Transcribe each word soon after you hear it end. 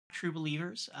true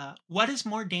believers. What is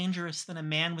more dangerous than a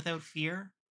man without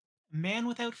fear? A man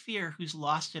without fear who's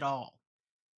lost it all.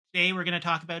 Today we're going to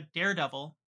talk about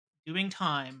Daredevil doing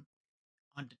time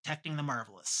on detecting the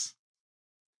marvelous.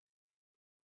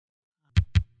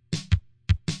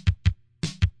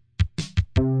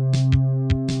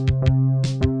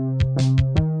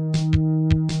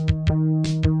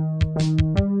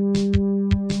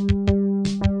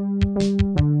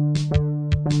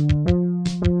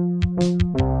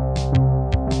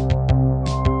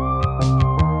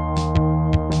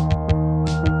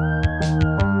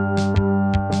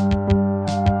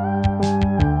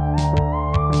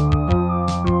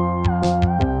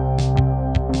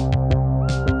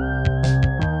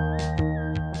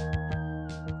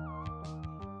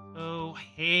 So,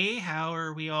 hey, how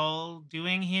are we all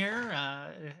doing here?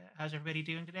 How's everybody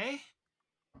doing today?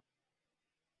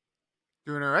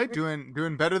 Doing all right,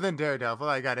 doing better than Daredevil,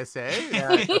 I gotta say.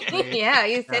 Definitely. Yeah,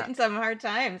 he's Uh, hitting some hard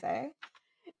times, eh?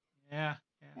 Yeah,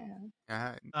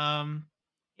 Yeah. uh, Um,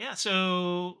 yeah.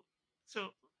 So,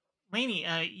 Lainey,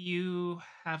 you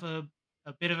have a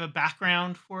bit of a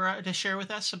background for to share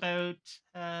with us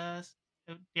uh,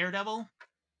 Daredevil.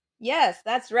 Yes,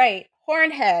 that's right.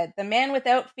 Hornhead, the man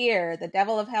without fear, the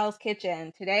devil of Hell's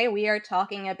Kitchen. Today we are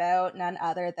talking about none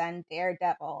other than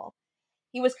Daredevil.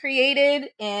 He was created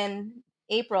in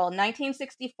April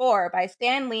 1964 by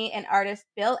Stan Lee and artist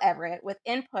Bill Everett with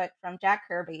input from Jack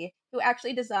Kirby, who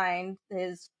actually designed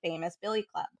his famous Billy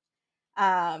Club.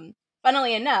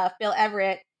 Funnily enough, Bill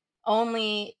Everett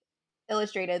only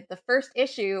illustrated the first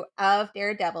issue of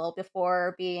Daredevil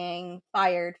before being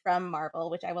fired from Marvel,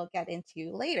 which I will get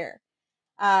into later.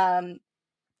 Um,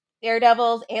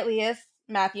 Daredevil's alias,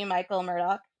 Matthew Michael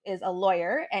Murdock, is a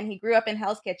lawyer, and he grew up in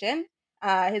Hell's Kitchen.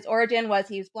 His origin was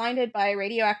he was blinded by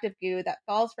radioactive goo that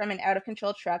falls from an out of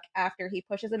control truck after he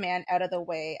pushes a man out of the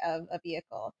way of a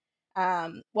vehicle.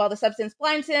 While the substance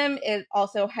blinds him, it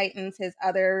also heightens his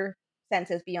other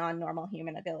senses beyond normal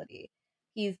human ability.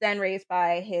 He's then raised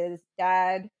by his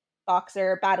dad,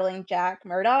 boxer battling Jack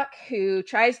Murdock, who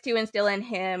tries to instill in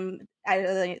him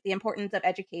the importance of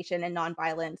education and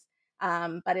nonviolence,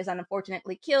 but is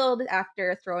unfortunately killed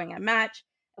after throwing a match,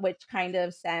 which kind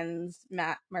of sends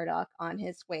Matt Murdock on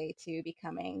his way to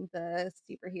becoming the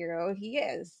superhero he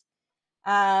is.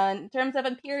 In terms of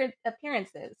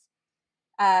appearances,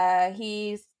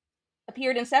 he's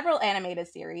appeared in several animated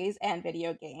series and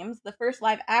video games. The first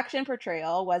live action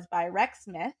portrayal was by Rex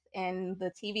Smith in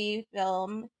the TV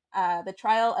film The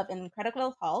Trial of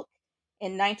Incredible Hulk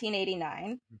in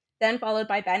 1989, then followed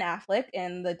by Ben Affleck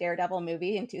in the Daredevil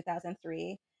movie in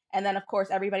 2003. And then, of course,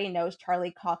 everybody knows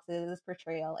Charlie Cox's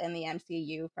portrayal in the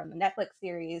MCU from the Netflix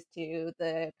series to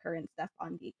the current stuff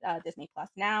on Disney Plus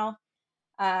now.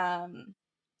 Um,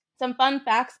 some fun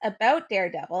facts about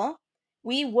Daredevil.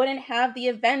 We wouldn't have the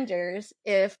Avengers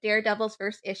if Daredevil's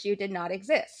first issue did not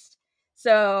exist.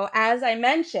 So, as I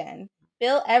mentioned,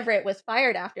 Bill Everett was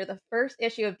fired after the first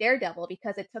issue of Daredevil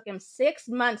because it took him 6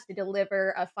 months to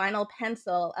deliver a final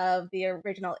pencil of the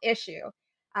original issue.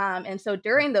 And so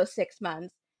during those 6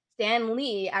 months, Stan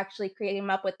Lee actually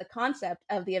came up with the concept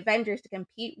of the Avengers to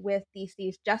compete with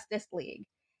DC's Justice League.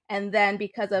 And then,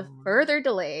 because of further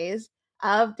delays,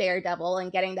 of Daredevil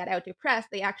and getting that out to press,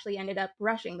 they actually ended up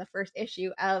rushing the first issue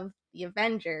of the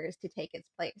Avengers to take its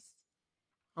place.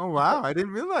 oh So, wow, I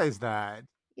didn't realize that.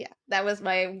 yeah, that was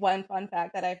my one fun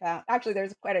fact that I found. Actually,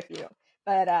 there's quite a few,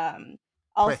 but Wait.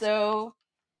 also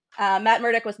Matt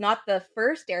Murdock was not the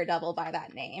first Daredevil by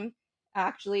that name.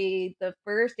 Actually, the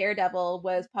first Daredevil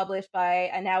was published by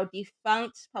a now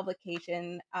defunct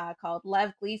publication called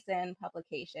Lev Gleason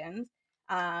Publications.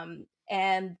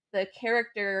 And the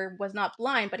character was not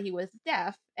blind, but he was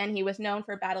deaf, and he was known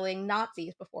for battling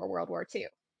Nazis before World War II.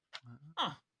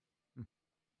 Huh.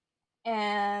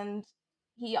 And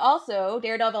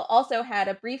Daredevil also had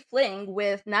a brief fling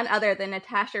with none other than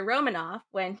Natasha Romanoff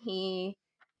when he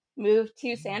moved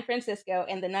to San Francisco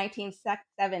in the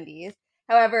 1970s.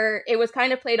 However, it was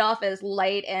kind of played off as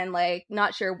light and like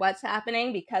not sure what's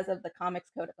happening because of the Comics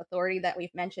Code of Authority that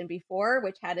we've mentioned before,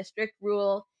 which had a strict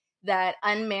rule that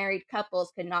unmarried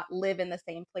couples could not live in the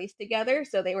same place together.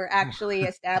 So they were actually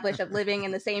established of living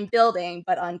in the same building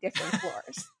but on different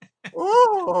floors.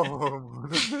 Oh.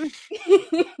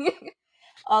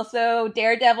 Also,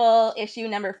 Daredevil issue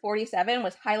number 47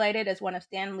 was highlighted as one of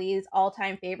Stan Lee's all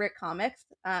time favorite comics,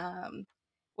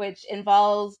 which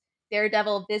involves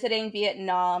Daredevil visiting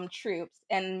Vietnam troops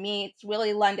and meets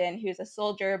Willie London, who's a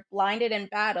soldier blinded in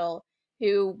battle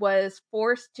who was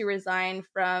forced to resign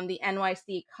from the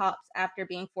NYC cops after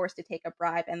being forced to take a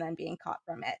bribe and then being caught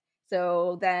from it.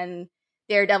 So then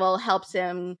Daredevil helps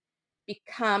him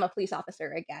become a police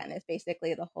officer again. Is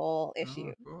basically the whole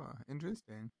issue. Oh, cool.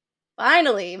 Interesting.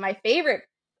 Finally, my favorite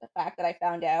fact that I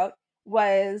found out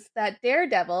was that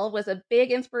Daredevil was a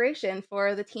big inspiration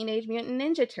for the Teenage Mutant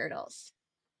Ninja Turtles.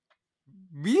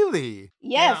 Really?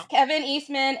 Yes, Yeah. Kevin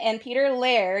Eastman and Peter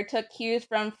Laird took cues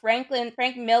from Frank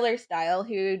Miller's style,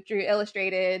 who drew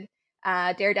illustrated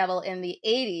Daredevil in the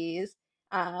 80s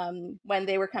when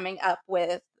they were coming up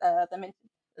with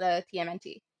the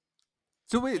TMNT.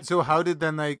 So wait, so how did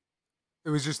then like it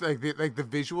was just like the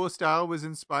visual style was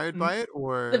inspired by it, The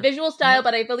or visual style, No,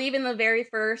 but I believe in the very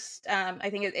first, I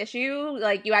think it's issue,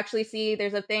 like you actually see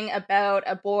there's a thing about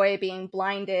a boy being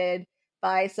blinded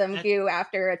by some that, goo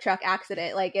after a truck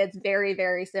accident. Like it's very,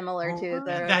 very similar oh to the wow,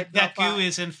 that original that goo plot.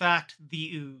 is in fact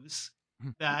the ooze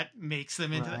that makes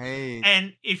them into that. right?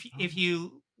 And if Oh.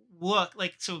 you look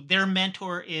like, so their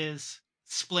mentor is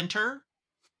Splinter,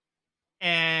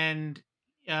 and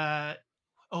uh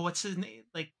what's his name?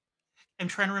 Like, I'm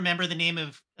trying to remember the name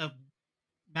of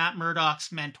Matt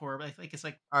Murdock's mentor, but I think it's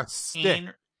like A stick.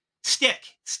 Kane, Stick,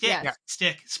 Stick, Yeah. Yes.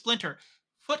 Stick, Splinter,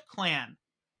 Foot Clan,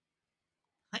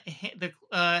 the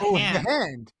Oh, the hand.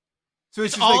 hand. So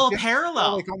it's It's just like all they're all like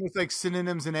parallel. almost like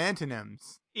synonyms and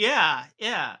antonyms. Yeah,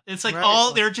 yeah. It's like Right. all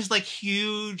Oh, they're just like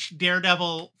huge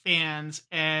Daredevil fans,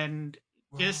 and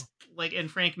wow. just like,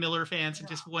 and Frank Miller fans, and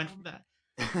just went for that.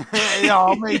 It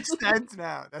all makes sense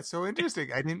now. That's so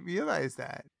interesting. I didn't realize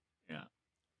that. Yeah.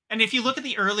 And if you look at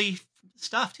the early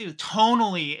stuff too,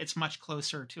 tonally it's much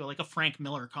closer to like a Frank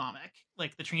Miller comic,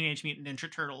 like the Teenage Mutant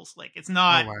Ninja Turtles. Like it's Oh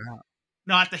not wow.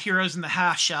 not the heroes in the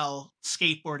half shell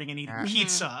skateboarding and eating Yeah. Mm-hmm.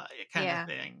 pizza kind of Yeah.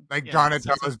 thing. Like Yeah. So it's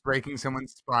like Donatello's breaking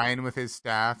someone's spine with his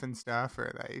staff and stuff,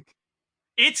 or like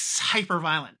it's hyper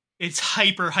violent. It's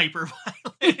hyper violent.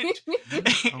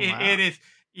 oh wow. It is,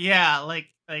 yeah.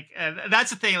 That's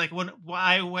the thing. Like when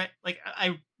I went, like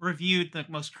I reviewed the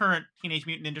most current Teenage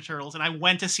Mutant Ninja Turtles, and I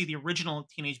went to see the original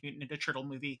Teenage Mutant Ninja Turtle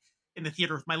movie in the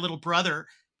theater with my little brother.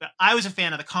 But I was a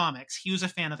fan of the comics. He was a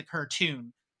fan of the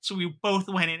cartoon. So we both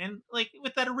went in, and like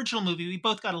with that original movie, we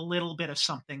both got a little bit of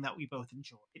something that we both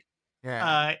enjoyed. Yeah.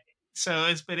 Uh,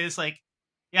 it's like,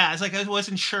 yeah, it's like I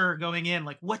wasn't sure going in,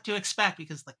 like what to expect,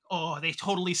 because like, oh, they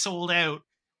totally sold out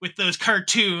with those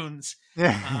cartoons.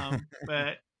 Yeah.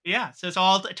 But yeah, so it's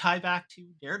all a tie back to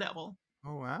Daredevil,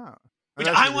 Oh wow. Oh, which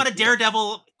that's I really want a cool.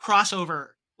 Daredevil crossover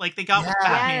like they got with Yeah.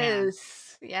 Batman.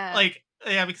 Yes. Yeah. Like,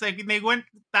 yeah, because like they went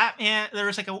Batman, there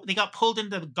was like they got pulled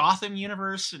into the Gotham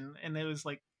universe, and it was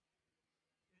like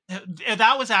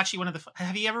that was actually one of the.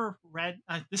 Have you ever read?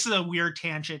 This is a weird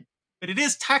tangent, but it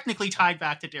is technically tied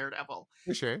back to Daredevil.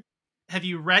 For sure. Have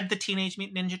you read the Teenage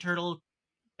Mutant Ninja Turtle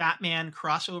Batman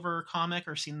crossover comic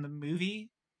or seen the movie?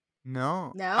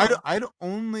 No. No. I'd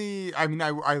only I mean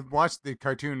I watched the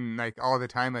cartoon like all the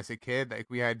time as a kid. Like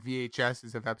we had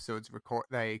VHSs of episodes record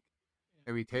like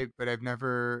that we taped, but I've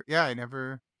never I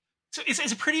never So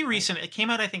it's a pretty recent. It came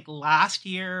out, I think, last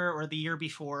year or the year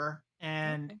before,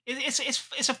 and Okay.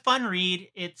 it's a fun read.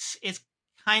 It's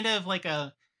kind of like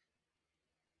a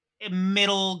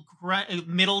middle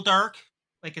dark.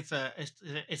 Like it's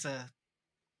a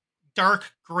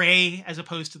dark gray as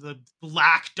opposed to the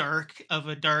black dark of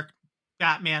a dark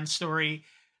Batman story.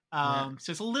 yeah.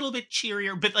 So it's a little bit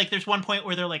cheerier, but like there's one point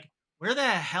where they're like, "Where the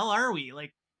hell are we?"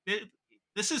 Like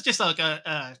this is just like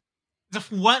the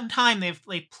one time they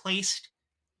placed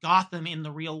Gotham in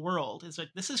the real world. It's like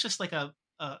this is just like a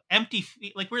empty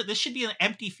like where this should be an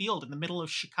empty field in the middle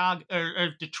of Chicago or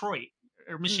Detroit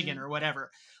or Michigan Mm. or whatever.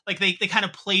 Like they kind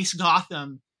of place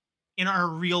Gotham in our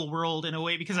real world in a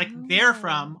way, because like they're Oh.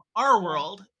 from our Yeah.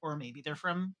 world, or maybe they're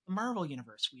from the Marvel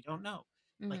universe. We don't know.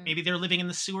 Like Mm. maybe they're living in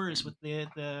the sewers with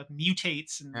the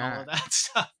mutates and all Yeah. of that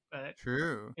stuff. But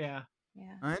True. yeah,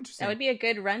 Yeah. Oh, That interesting. would be a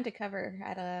good run to cover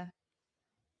at a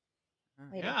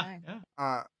later yeah, time. yeah.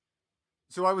 Uh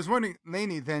so I was wondering,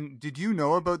 Lainey, then did you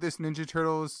know about this Ninja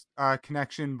Turtles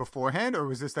connection beforehand, or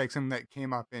was this like something that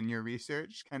came up in your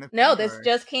research kind of No, thing, this or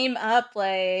just came up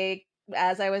like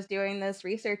as I was doing this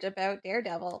research about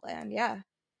Daredevil, and yeah,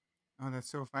 oh, that's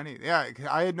so funny. Yeah, 'cause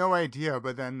I had no idea,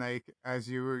 but then like as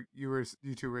you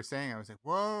two were saying, I was like,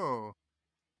 whoa.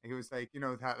 Like, it was like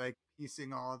that like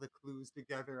piecing all the clues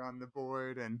together on the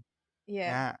board, and yeah.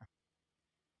 yeah,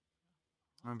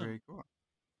 oh, Awesome. very cool.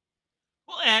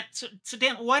 Well, so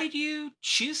Dan, why did you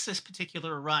choose this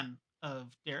particular run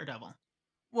of Daredevil?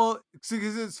 Well,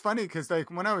 because it's funny because like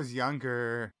when I was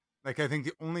younger, like I think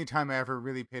the only time I ever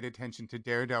really paid attention to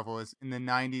Daredevil is in the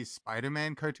 '90s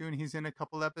Spider-Man cartoon. He's in a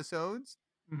couple episodes,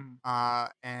 Mm-hmm.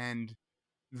 and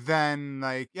then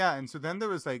like and so then there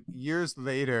was like years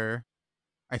later.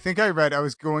 I think I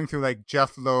was going through like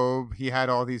Jeff Loeb. He had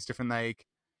all these different like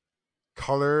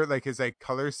color, like his like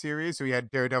color series. So he had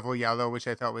Daredevil Yellow, which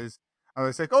I was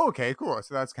like, oh, okay, cool.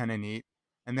 So that's kind of neat.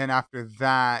 And then after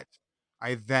that,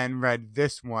 I then read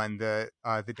this one, the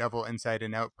Devil Inside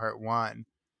and Out Part One.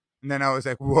 And then I was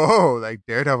like, whoa, like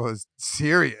Daredevil is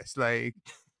serious. Like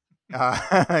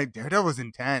Daredevil's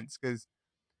intense because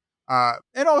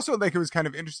and also like it was kind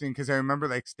of interesting because I remember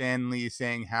like Stan Lee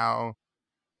saying how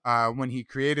when he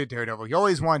created Daredevil, he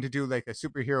always wanted to do like a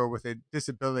superhero with a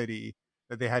disability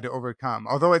that they had to overcome.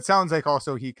 Although it sounds like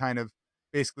also he kind of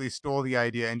basically stole the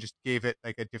idea and just gave it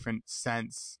like a different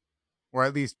sense, or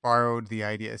at least borrowed the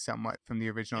idea somewhat from the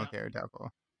original Yeah. Daredevil.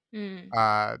 Mm.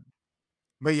 Uh,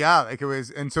 but yeah, like it was,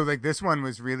 and so like this one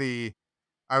was really.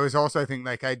 I was also, I think,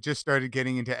 like I just started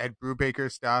getting into Ed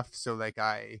Brubaker stuff, so like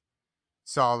I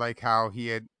saw like how he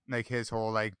had like his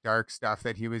whole like dark stuff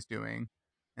that he was doing,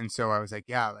 and so I was like,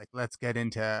 yeah, like let's get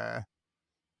into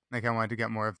like I wanted to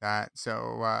get more of that.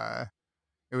 So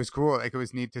it was cool. Like it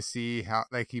was neat to see how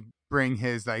like he bring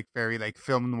his like very like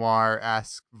film noir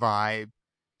esque vibe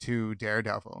to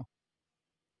Daredevil.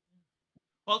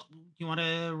 Well, you want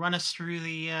to run us through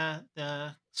the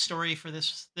story for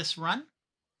this run?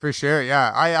 For sure,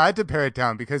 yeah. I had to pare it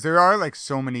down because there are like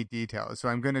so many details. So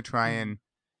I'm gonna try Mm. and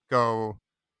go,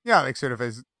 yeah, like sort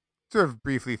of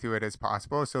briefly through it as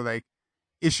possible. So like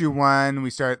issue one,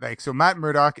 we start like so Matt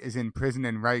Murdock is in prison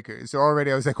in Rikers. So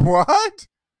already I was like, what?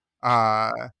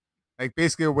 Uh, like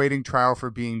basically awaiting trial for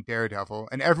being Daredevil,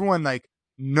 and everyone like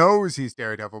knows he's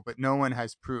Daredevil, but no one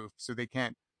has proof, so they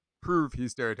can't prove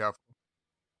he's Daredevil.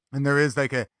 And there is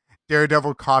like a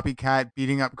Daredevil copycat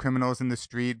beating up criminals in the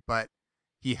street, but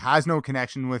he has no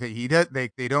connection with it. He does they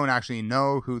don't actually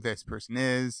know who this person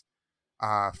is.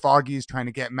 Foggy's trying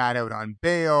to get Matt out on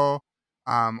bail,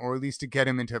 or at least to get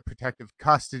him into protective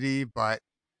custody, but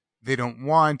they don't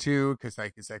want to because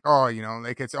like it's like, oh, you know,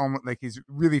 like it's almost like he's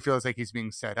really feels like he's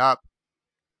being set up.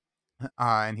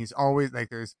 And he's always like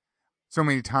there's so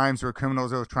many times where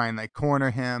criminals will try and like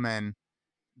corner him and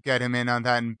get him in on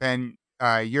that. And Ben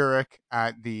Urich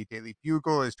at the Daily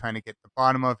Bugle is trying to get to the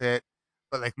bottom of it,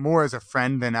 but like more as a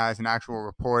friend than as an actual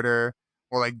reporter.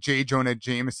 Or like J. Jonah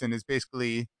Jameson is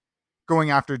basically going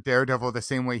after Daredevil the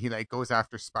same way he like goes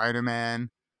after Spider Man.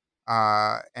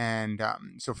 And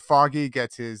so Foggy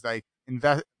gets his like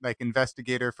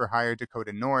investigator for hire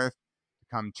Dakota North to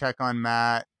come check on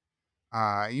Matt.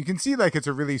 You can see like it's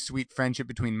a really sweet friendship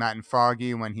between Matt and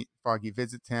Foggy when Foggy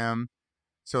visits him.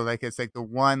 So like it's like the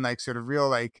one like sort of real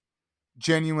like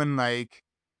genuine like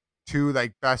two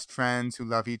like best friends who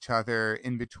love each other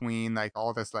in between like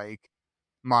all this like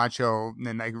macho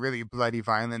and like really bloody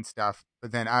violent stuff.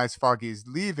 But then as Foggy's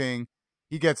leaving,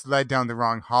 he gets led down the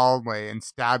wrong hallway and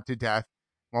stabbed to death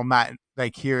while Matt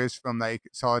like hears from like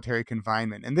solitary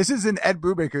confinement. And this is in Ed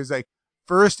Brubaker's like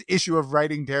first issue of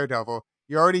writing Daredevil.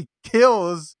 He already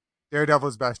kills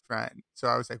Daredevil's best friend. So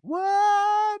I was like,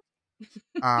 what?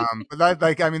 But that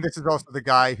like I mean this is also the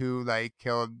guy who like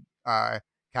killed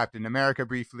Captain America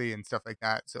briefly and stuff like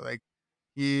that. So like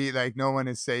he like no one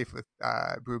is safe with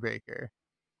Brubaker.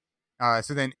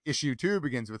 So then issue two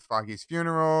begins with Foggy's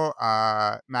funeral.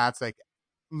 Matt's like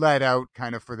let out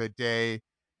kind of for the day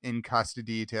in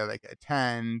custody to like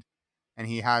attend, and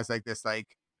he has like this like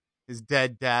his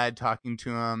dead dad talking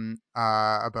to him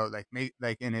about like make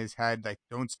like in his head like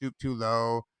don't stoop too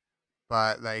low,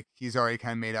 but like he's already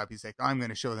kind of made up. He's like, oh, I'm going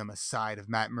to show them a side of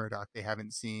Matt Murdock they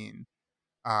haven't seen.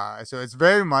 So it's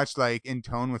very much like in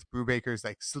tone with Brubaker's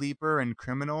like Sleeper and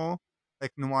Criminal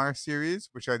like noir series,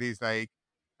 which are these like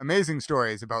amazing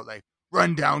stories about like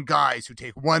rundown guys who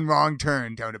take one wrong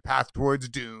turn down a path towards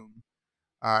doom.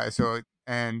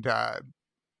 And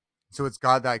so it's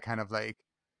got that kind of like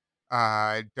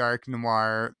dark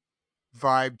noir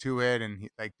vibe to it, and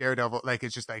like Daredevil, like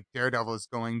it's just like Daredevil is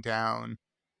going downhill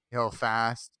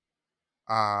fast.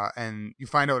 And you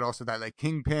find out also that like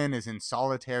Kingpin is in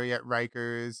solitary at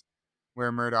Rikers,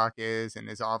 where Murdoch is, and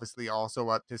is obviously also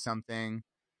up to something.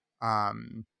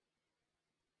 Um,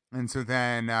 and so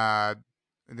then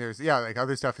there's yeah, like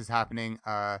other stuff is happening.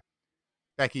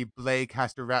 Becky Blake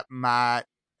has to rep Matt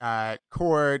at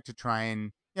court to try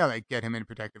and like get him in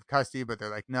protective custody, but they're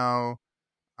like no.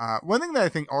 One thing that I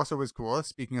think also was cool,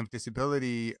 speaking of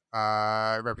disability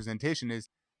representation, is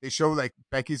they show like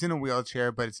Becky's in a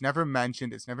wheelchair, but it's never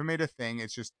mentioned. It's never made a thing.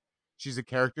 It's just she's a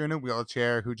character in a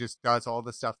wheelchair who just does all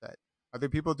the stuff that other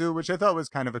people do, which I thought was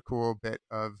kind of a cool bit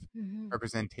of Mm-hmm.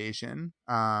 representation.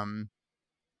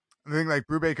 I think like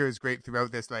Brubaker is great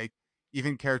throughout this. Like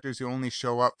even characters who only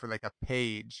show up for like a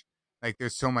page, like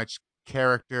there's so much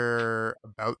character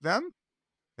about them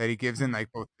that he gives in Mm.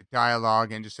 like both the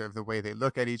dialogue and just sort of the way they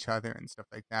look at each other and stuff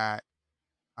like that.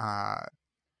 Uh,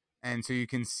 And so you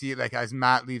can see like as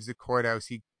Matt leaves the courthouse,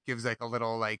 he gives like a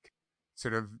little like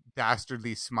sort of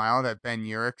dastardly smile that Ben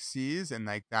Urich sees, and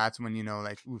like that's when you know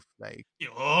like oof,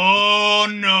 Oh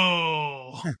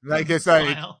no! like it's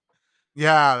like Smile.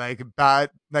 yeah,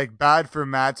 like bad for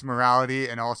Matt's morality,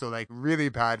 and also like really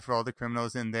bad for all the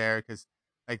criminals in there because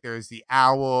like there's the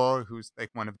Owl, who's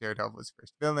like one of Daredevil's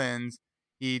first villains.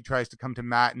 He tries to come to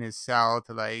Matt in his cell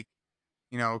to like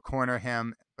corner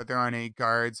him, but there aren't any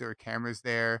guards or cameras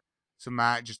there. So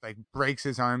Matt just like breaks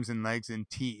his arms and legs and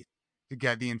teeth to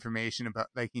get the information about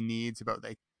like he needs about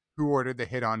like who ordered the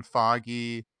hit on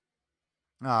Foggy.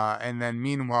 And then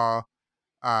meanwhile,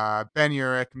 Ben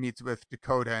Urich meets with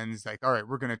Dakota and is like, all right,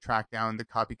 we're going to track down the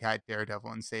copycat Daredevil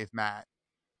and save Matt.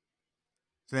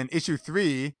 So then issue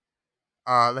 3,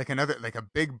 like another, like a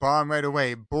big bomb right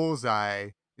away, Bullseye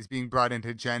is being brought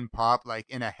into Gen Pop, like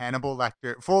in a Hannibal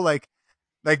Lecter, full like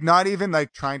not even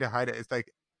like trying to hide it. It's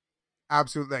like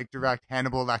absolute like direct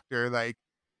Hannibal Lecter like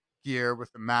gear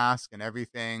with the mask and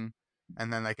everything.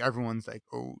 And then like everyone's like,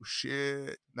 oh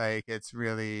shit. Like it's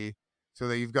really so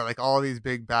that you've got like all these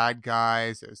big bad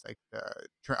guys. There's like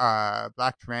the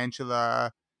Black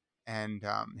Tarantula and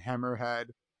Hammerhead.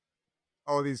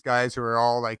 All these guys who are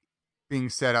all like being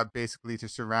set up basically to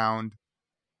surround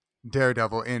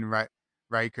Daredevil in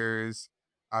Rikers.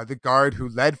 The guard who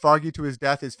led Foggy to his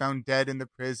death is found dead in the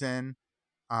prison.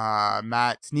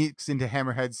 Matt sneaks into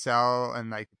Hammerhead's cell and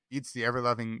like beats the ever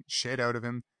loving shit out of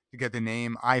him to get the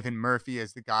name Ivan Murphy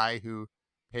as the guy who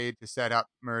paid to set up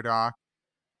Murdock,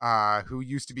 who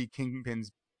used to be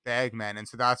Kingpin's bagman. And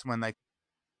so that's when like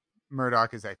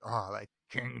Murdock is like, oh, like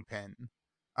Kingpin.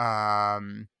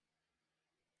 Um,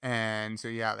 and so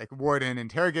yeah, like Warden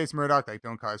interrogates Murdock, like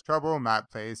don't cause trouble. Matt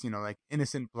plays, like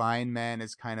innocent blind man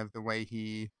is kind of the way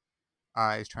he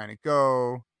is trying to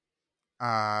go.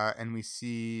 And we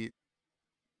see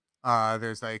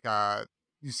there's like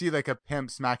you see like a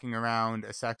pimp smacking around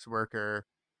a sex worker,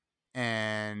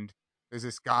 and there's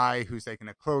this guy who's like in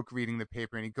a cloak reading the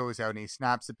paper, and he goes out and he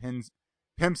snaps the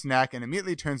pimp's neck and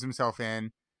immediately turns himself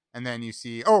in. And then you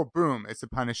see, oh, boom, it's the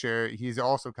Punisher. He's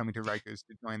also coming to Rikers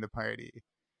to join the party.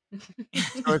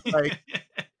 So it's like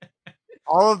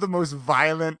all of the most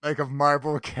violent like of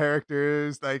Marvel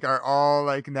characters like are all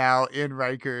like now in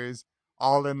Rikers,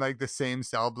 all in like the same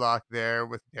cell block there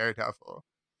with Daredevil.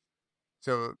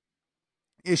 So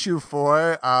issue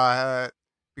 4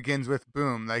 begins with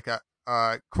boom, like a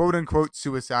quote unquote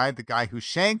suicide. The guy who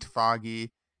shanked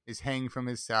Foggy is hanging from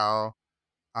his cell,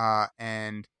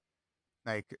 and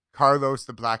like Carlos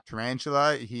the Black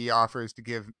Tarantula, he offers to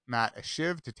give Matt a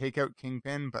shiv to take out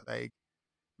Kingpin, but like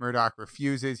Murdock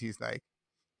refuses. He's like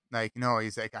no,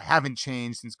 he's like, I haven't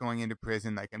changed since going into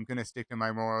prison, like I'm gonna stick to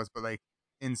my morals, but like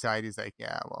inside he's like,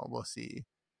 yeah, well, we'll see.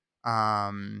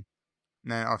 And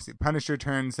then obviously Punisher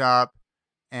turns up,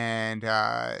 and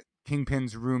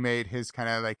Kingpin's roommate, his kind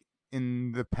of like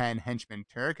in the pen henchman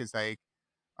Turk, is like,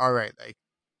 all right, like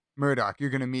Murdock,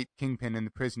 you're gonna meet Kingpin in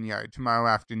the prison yard tomorrow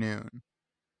afternoon.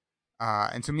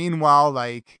 And so meanwhile,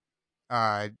 like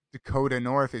Dakota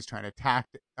North is trying to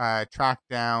track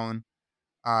down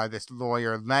this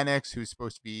lawyer Lennox, who's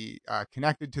supposed to be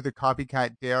connected to the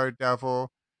copycat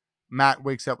Daredevil. Matt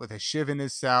wakes up with a shiv in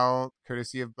his cell,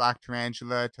 courtesy of Black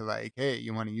Tarantula, to like, hey,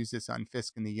 you want to use this on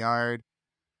Fisk in the yard?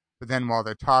 But then while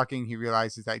they're talking, he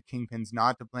realizes that Kingpin's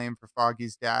not to blame for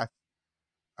Foggy's death.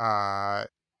 Uh,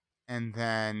 and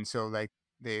then so like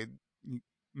they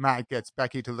Matt gets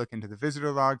Becky to look into the visitor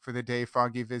log for the day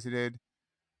Foggy visited.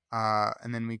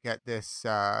 And then we get this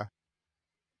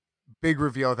big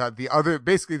reveal that the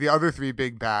other 3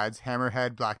 big bads,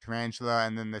 Hammerhead, Black Tarantula,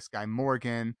 and then this guy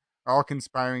Morgan, are all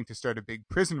conspiring to start a big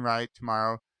prison riot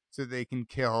tomorrow so they can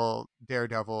kill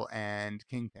Daredevil and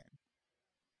Kingpin.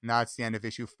 And that's the end of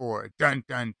issue 4. Dun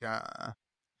dun dun.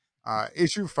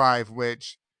 Issue 5,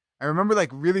 which I remember like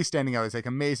really standing out, is like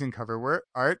amazing cover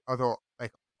art, although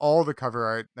like all the cover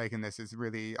art like in this is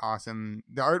really awesome.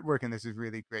 The artwork in this is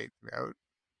really great throughout.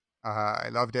 I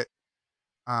loved it.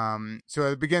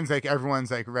 So it begins like everyone's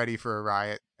like ready for a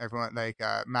riot. Everyone like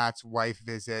Matt's wife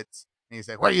visits, and he's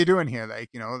like, what are you doing here? Like,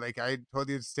 like I told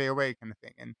you to stay away kind of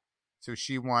thing. And so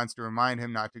she wants to remind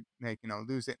him not to like,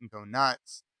 lose it and go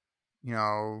nuts, you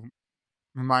know,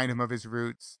 remind him of his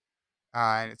roots.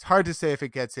 And it's hard to say if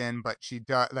it gets in, but she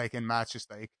does like, and Matt's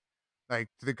just like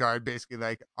to the guard,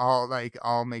 basically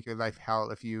I'll make your life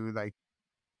hell if you like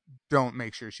don't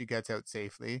make sure she gets out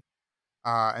safely.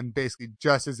 And basically,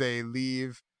 just as they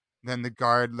leave, then the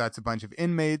guard lets a bunch of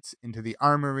inmates into the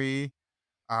armory.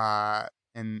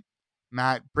 And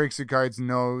Matt breaks the guard's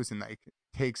nose and like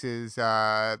takes his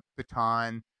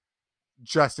baton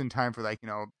just in time for like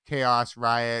chaos,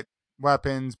 riot,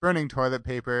 weapons, burning toilet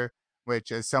paper,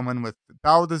 which as someone with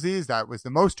bowel disease, that was the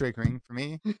most triggering for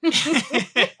me.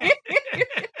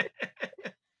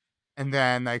 And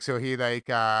then so he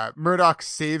Murdock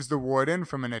saves the warden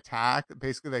from an attack.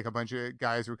 Basically, a bunch of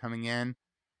guys were coming in,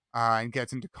 and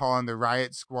gets him to call in the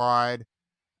riot squad.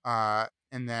 And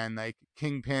then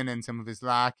Kingpin and some of his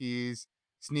lackeys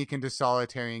sneak into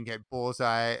solitary and get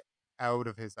Bullseye out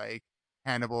of his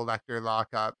Hannibal Lecter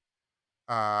lockup.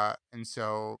 And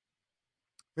so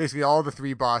basically all the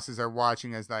three bosses are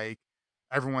watching as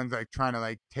everyone's trying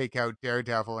to take out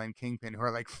Daredevil and Kingpin, who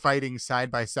are fighting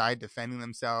side by side, defending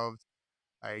themselves.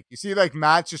 You see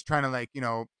Matt's just trying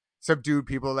to subdue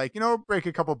people, break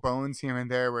a couple bones here and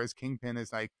there, whereas Kingpin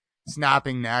is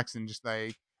snapping necks and just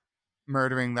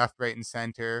murdering left, right, and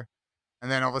center. And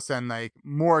then all of a sudden,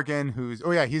 Morgan, who's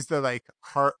he's the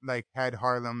head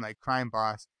Harlem crime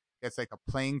boss, gets a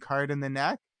playing card in the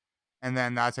neck, and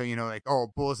then that's how you know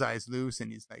Bullseye's loose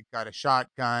and he's got a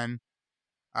shotgun.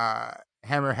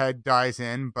 Hammerhead dies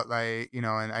in, but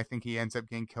and I think he ends up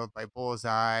getting killed by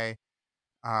Bullseye.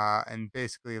 And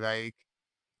basically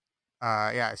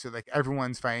so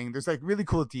everyone's fighting. There's really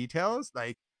cool details.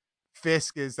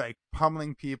 Fisk is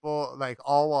pummeling people,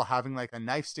 all while having a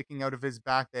knife sticking out of his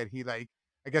back that he I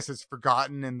guess has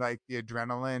forgotten in the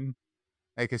adrenaline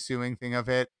assuming thing of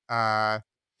it. And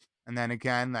then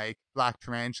again, Black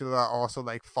Tarantula also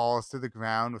falls to the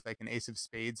ground with an ace of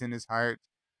spades in his heart.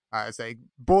 It's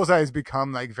Bullseye has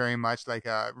become very much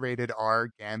a rated R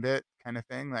Gambit kind of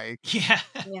thing. Yeah.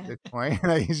 Yeah. At this point,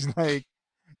 he's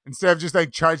instead of just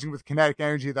charging with kinetic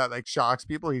energy that shocks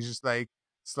people, he's just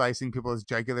slicing people's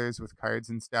jugulars with cards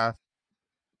and stuff.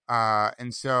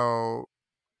 And so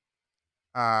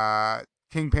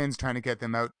Kingpin's trying to get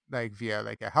them out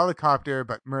via a helicopter,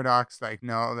 but Murdock's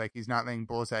no, he's not letting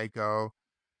Bullseye go.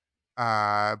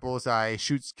 Bullseye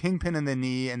shoots Kingpin in the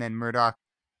knee, and then Murdock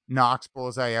knocks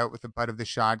Bullseye out with the butt of the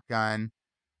shotgun.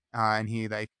 And he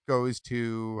goes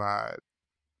to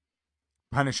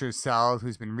Punisher's cell,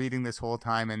 who's been reading this whole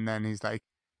time, and then he's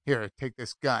here, take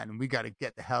this gun, we got to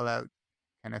get the hell out,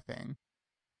 kind of thing.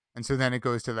 And so then it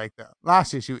goes to the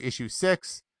last issue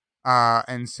 6.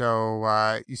 And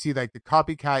so you see the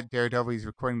copycat Daredevil, he's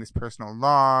recording this personal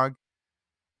log,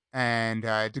 and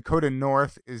Dakota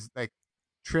North is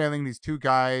trailing these two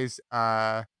guys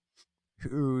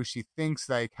who she thinks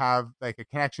have a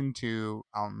connection to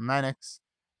Alton Lennox,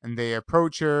 and they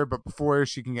approach her, but before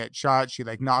she can get shot, she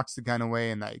knocks the gun away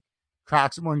and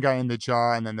cracks one guy in the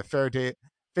jaw, and then the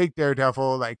fake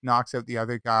Daredevil knocks out the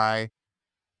other guy.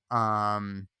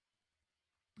 And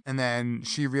then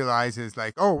she realizes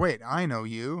oh wait, I know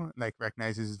you,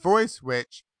 recognizes his voice,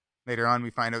 which later on we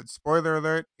find out, spoiler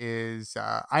alert, is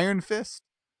Iron Fist,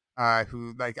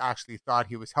 who actually thought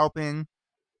he was helping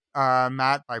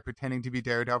Matt by pretending to be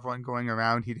Daredevil and going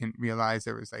around. He didn't realize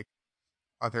there was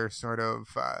other sort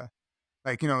of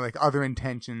other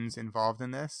intentions involved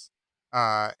in this.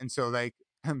 And so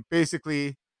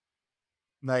basically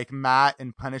Matt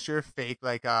and Punisher fake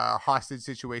a hostage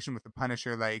situation with the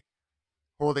Punisher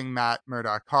holding Matt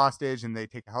Murdock hostage, and they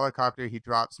take a helicopter. He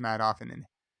drops Matt off in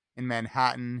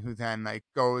Manhattan, who then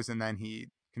goes, and then he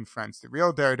confronts the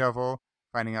real Daredevil,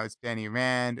 finding out it's Danny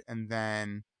Rand, and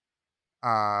then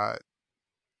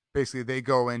basically they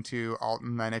go into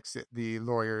Alton Lennox, the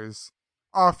lawyer's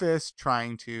office,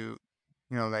 trying to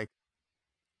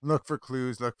look for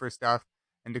clues, look for stuff,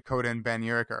 and Dakota and Ben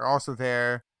Urich are also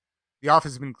there. The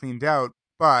office has been cleaned out,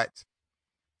 but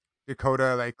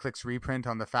Dakota clicks reprint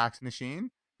on the fax machine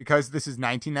because this is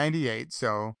 1998,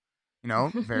 so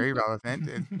very relevant.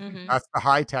 That's the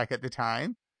high tech at the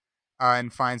time,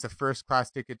 and finds a first class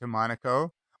ticket to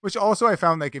Monaco, which also I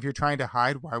found if you're trying to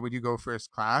hide, why would you go first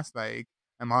class?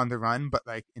 I'm on the run, but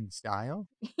in style.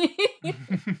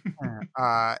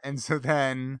 And so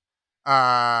then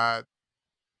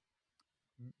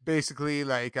basically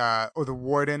the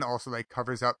warden also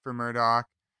covers up for Murdock,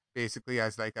 basically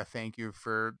as a thank you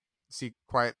for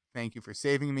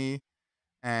saving me.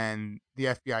 And the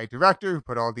FBI director, who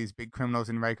put all these big criminals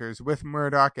in Rikers with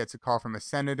Murdock, gets a call from a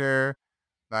senator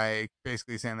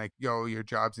basically saying yo, your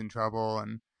job's in trouble.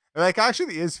 And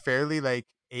actually is fairly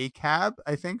a cab,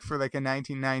 I think, for a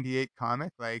 1998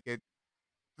 comic. It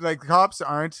cops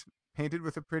aren't painted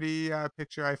with a pretty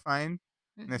picture, I find,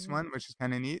 in this one, which is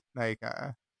kind of neat.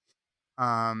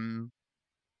 And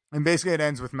basically it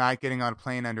ends with Matt getting on a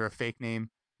plane under a fake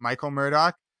name, Michael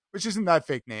Murdock, which isn't that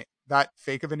fake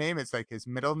of a name. It's his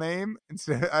middle name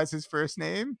instead as his first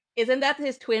name. Isn't that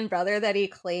his twin brother that he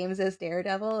claims as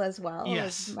Daredevil as well?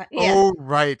 Yes. Yeah. Oh,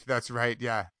 right. That's right.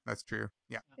 Yeah, that's true.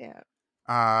 Yeah. Yeah.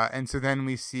 And so then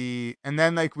we see, and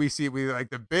then like we like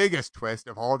the biggest twist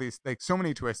of all these, like so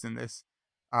many twists in this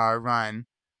run.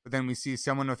 But then we see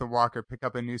someone with a walker pick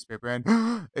up a newspaper,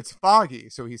 and it's Foggy.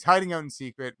 So he's hiding out in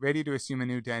secret, ready to assume a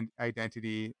new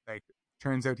identity. Like,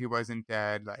 turns out he wasn't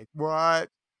dead. Like, what?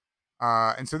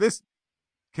 And so this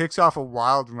kicks off a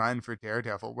wild run for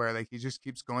Daredevil, where like he just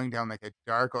keeps going down like a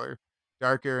darker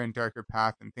and darker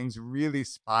path, and things really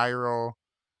spiral.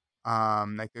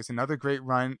 Like there's another great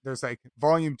run. There's like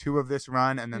volume 2 of this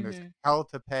run, and then there's like, Mm-hmm. Hell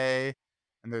to Pay,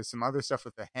 and there's some other stuff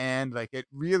with the Hand. Like it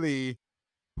really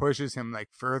pushes him like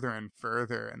further and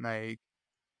further, and like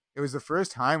it was the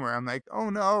first time where I'm like, oh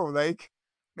no, like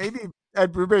maybe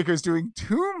Ed Brubaker's doing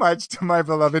too much to my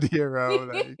beloved hero.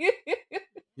 Like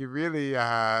he really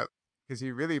because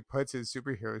he really puts his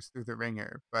superheroes through the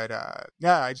ringer. But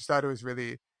yeah, I just thought it was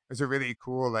a really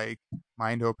cool, like,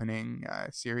 mind opening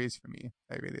series for me.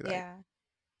 I really like. Yeah.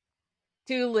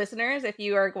 To listeners, if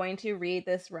you are going to read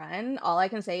this run, all I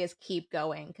can say is keep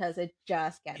going because it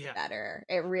just gets Yeah. better.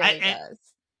 It I really does.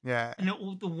 Yeah. and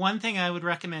the one thing I would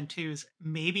recommend too is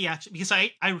maybe actually, because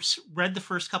I read the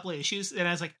first couple of issues and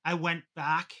I was like, I went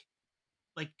back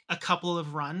like a couple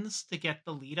of runs to get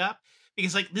the lead up,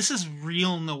 because like this is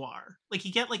real noir. Like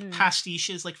you get like Mm.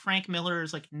 pastiches, like Frank Miller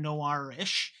is like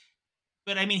noir-ish,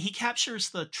 but I mean he captures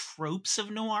the tropes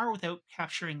of noir without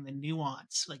capturing the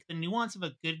nuance. Like the nuance of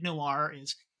a good noir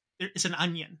is there is an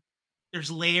onion. There's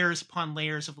layers upon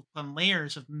layers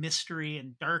of mystery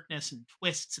and darkness and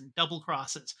twists and double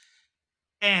crosses.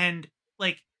 And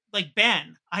like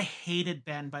Ben, I hated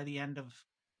Ben by the end of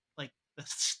like the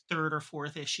third or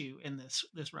fourth issue in this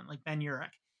run. Like Ben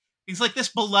Urich, he's like this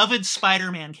beloved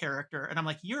Spider-Man character, and I'm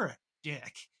like, you're a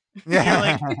dick. You're Yeah.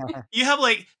 like, you have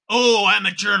like, oh, I'm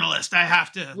a journalist, I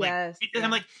have to like, Yes. and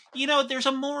I'm Yeah. like, there's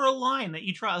a moral line that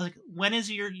you draw. Like, when is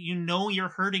you're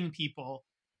hurting people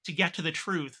to get to the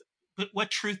truth, but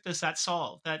what truth does that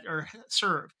solve that or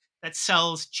serve that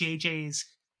sells JJ's,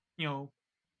 you know,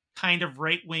 kind of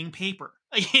right wing paper,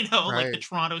 like the Right.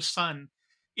 Toronto Sun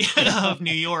of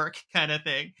New York kind of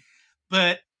thing.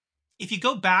 But if you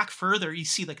go back further, you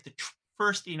see like the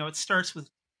first, it starts with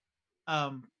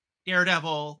um,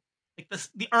 Daredevil, like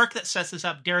the arc that sets this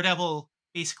up. Daredevil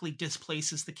basically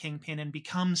displaces the Kingpin and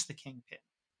becomes the Kingpin.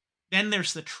 Then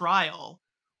there's the trial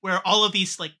where all of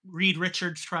these like Reed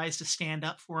Richards tries to stand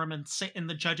up for him and say, and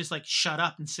the judge is like, "Shut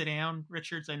up and sit down,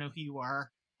 Richards. I know who you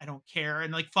are. I don't care."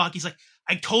 And like Foggy's like,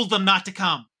 "I told them not to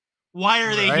come. Why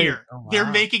are they Right. here? Oh They're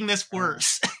wow. making this Yeah.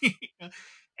 worse."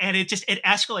 And it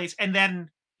escalates. And then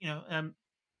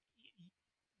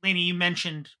Lainey, you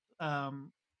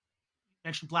um,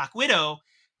 mentioned Black Widow.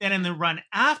 Then in Mm-hmm. the run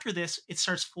after this, it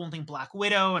starts folding Black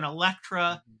Widow and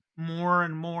Elektra Mhm. more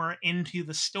and more into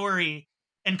the story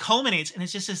and culminates. And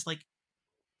it's just this like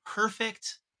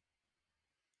perfect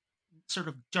sort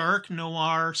of dark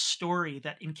noir story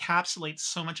that encapsulates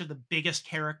so much of the biggest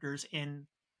characters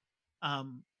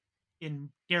um,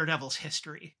 in Daredevil's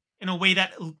history in a way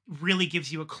that really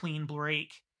gives you a clean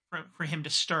break for him to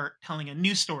start telling a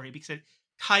new story, because it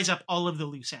ties up all of the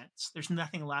loose ends. There's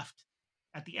nothing left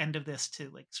at the end of this to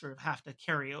like sort of have to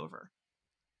carry over.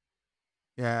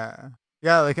 Yeah.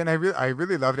 Yeah, like, and I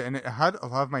really loved it, and it had a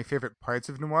lot of my favorite parts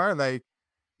of noir, like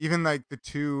even like the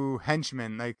two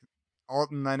henchmen, like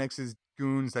Alton Lennox's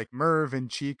goons, like Merv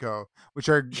and Chico, which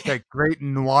are like great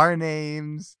noir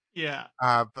names. Yeah.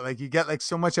 But like you get like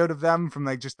so much out of them from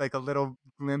like just like a little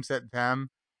glimpse at them,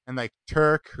 and like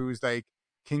Turk, who's like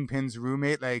Kingpin's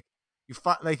roommate, like you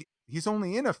find like he's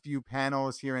only in a few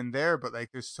panels here and there, but like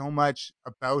there's so much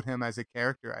about him as a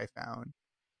character I found.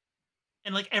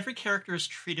 And like every character is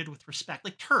treated with respect.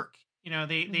 Like Turk, they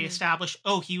Mm-hmm. establish,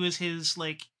 oh, he was his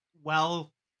like,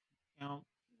 well,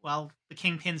 while the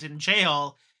Kingpin's in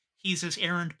jail, he's his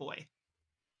errand boy.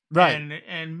 Right.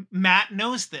 And Matt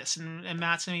knows this, and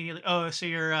Matt's immediately, oh, so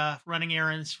you're running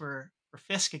errands for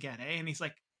Fisk again, eh? And he's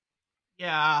like,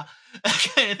 yeah,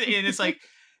 and it's like,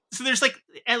 so there's like,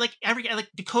 like every like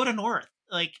Dakota North,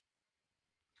 like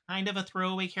kind of a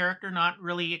throwaway character, not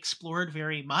really explored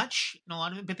very much in a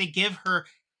lot of it, but they give her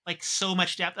like so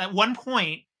much depth. At one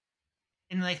point,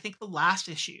 in I think the last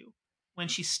issue, when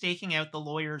she's staking out the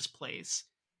lawyer's place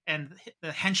and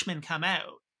the henchmen come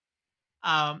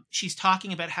out, she's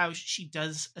talking about how she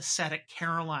does ascetic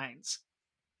Carolines.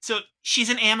 So she's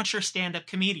an amateur stand-up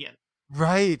comedian,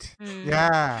 Right. Mm.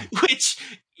 Yeah. which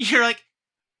you're like,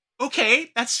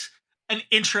 okay, that's an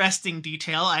interesting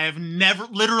detail. I have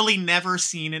literally never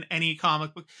seen in any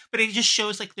comic book, but it just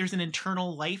shows like there's an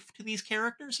internal life to these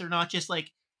characters. They're not just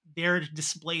like there to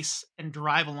displace and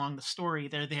drive along the story.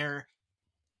 They're there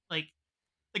like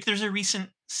like there's a recent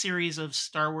series of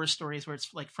Star Wars stories where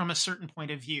it's like from a certain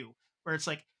point of view, where it's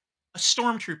like a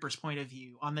stormtrooper's point of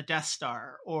view on the Death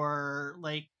Star, or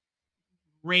like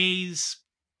Rey's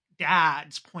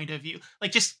dad's point of view,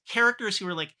 like just characters who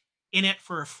are like in it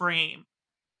for a frame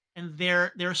and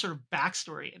their sort of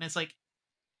backstory, and it's like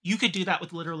you could do that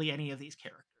with literally any of these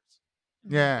characters.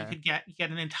 You Yeah, could get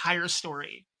an entire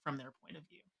story from their point of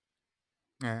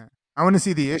yeah. I want to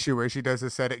see the issue where she does a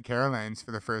set at Caroline's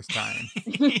for the first time.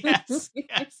 view. Yes,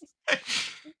 yes.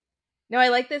 No, I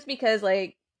like this because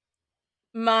like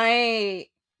my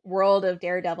world of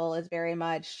Daredevil is very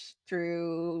much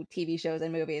through TV shows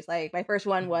and movies. Like my first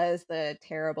one Mhm. was the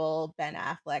terrible Ben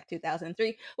Affleck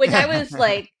 2003, which I was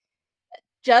like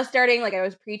just starting, like I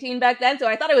was preteen back then, so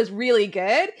I thought it was really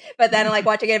good. But then like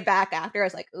watching it back after, I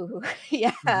was like, ooh,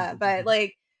 yeah. But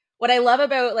like what I love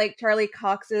about like Charlie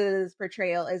Cox's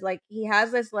portrayal is like he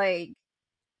has this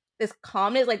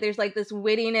calmness, like there's like this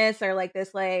wittiness or like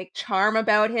this like charm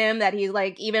about him that he's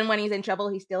like, even when he's in trouble,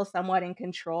 he's still somewhat in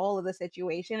control of the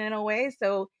situation in a way.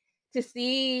 So to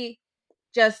see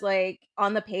just like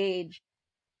on the page,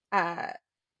 uh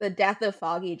the death of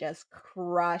Foggy just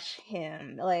crush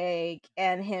him, like,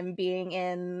 and him being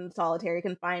in solitary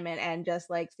confinement and just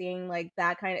like seeing like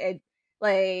that kind of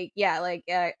like, yeah, like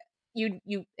you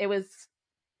it was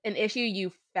an issue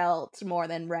you felt more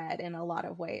than read in a lot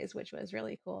of ways, which was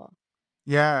really cool.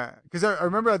 Yeah, because I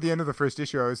remember at the end of the first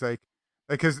issue, I was like,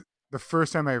 because the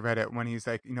first time I read it, when he's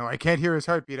like, I can't hear his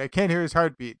heartbeat, I can't hear his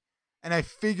heartbeat, and I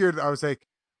figured I was like,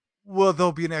 well,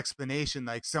 there'll be an explanation,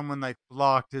 like someone like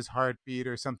blocked his heartbeat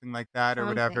or something like that or Something,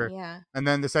 whatever. yeah. And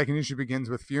then the second issue begins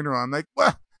with funeral. I'm like,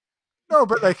 well, no,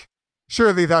 but Yeah, like,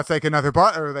 surely that's like another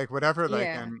bot or like whatever,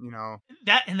 like, Yeah. and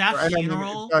that and I mean,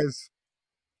 it funeral. does,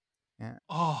 yeah,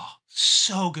 Oh,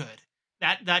 so good.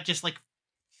 That just like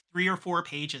 3 or 4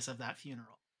 pages of that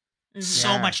funeral. Mhm. So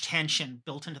yeah, much tension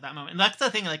built into that moment. And that's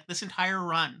the thing, like this entire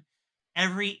run,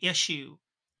 every issue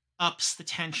ups the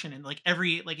tension, and like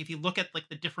every, like if you look at like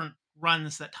the different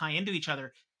runs that tie into each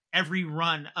other, every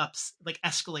run ups, like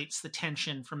escalates the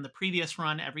tension from the previous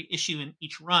run. Every issue in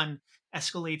each run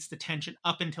escalates the tension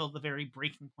up until the very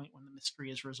breaking point when the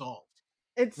mystery is resolved.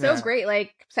 It's so yeah, great.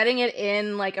 Like setting it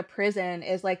in like a prison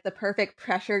is like the perfect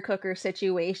pressure cooker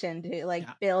situation to like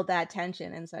Yeah. build that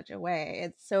tension in such a way.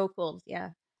 It's so cool.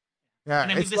 Yeah. yeah.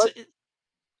 And I mean It's this like,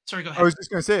 sorry, go I ahead. was just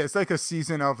gonna say, it's like a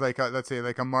season of like, let's say,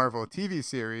 like a Marvel TV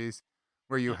series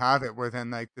where you Yeah. have it, where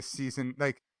then like the season,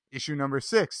 like issue number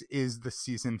 6 is the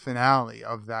season finale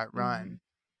of that run. Mhm.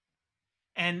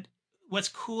 And what's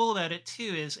cool about it too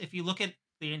is if you look at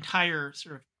the entire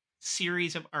sort of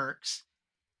series of arcs,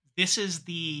 this is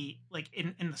the, like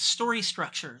in the story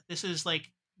structure, this is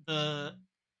like the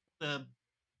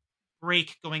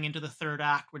break going into the third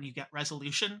act when you get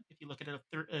resolution. If you look at a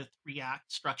 3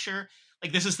 act structure,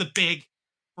 like this is the big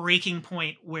breaking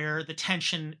point where the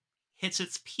tension hits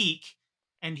its peak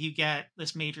and you get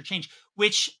this major change,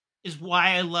 which is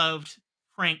why I loved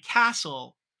Frank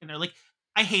Castle. And they're like,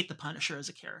 I hate the Punisher as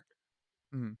a character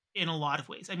Mhm. in a lot of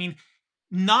ways. I mean,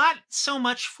 not so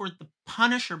much for the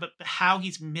Punisher, but how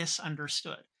he's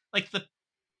misunderstood. Like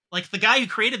the guy who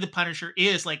created the Punisher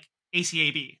is like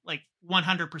ACAB, like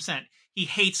 100%. He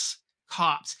hates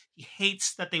cops. He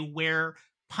hates that they wear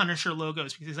Punisher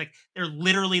logos because he's like, they're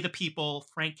literally the people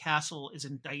Frank Castle is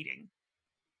indicting,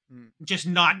 Mhm. just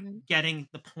not Mhm. getting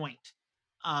the point.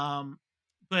 Um,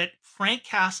 but Frank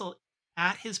Castle,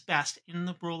 at his best in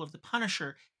the role of the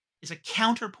Punisher, is a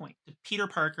counterpoint to Peter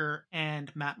Parker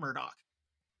and Matt Murdock.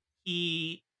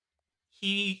 He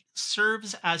he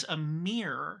serves as a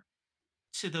mirror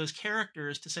to those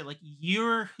characters to say like,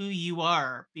 you're who you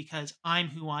are because I'm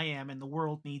who I am and the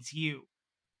world needs you.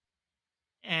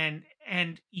 And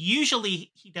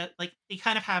usually he does, like they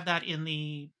kind of have that in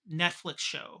the Netflix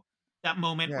show, that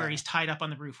moment where Yeah, he's tied up on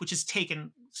the roof, which is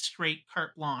taken straight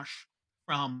carte blanche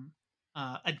from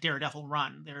a Daredevil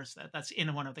run. There's that's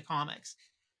in one of the comics.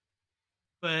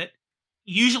 But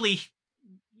usually,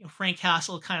 Frank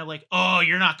Castle kind of like, oh,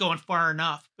 you're not going far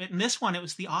enough. But in this one, it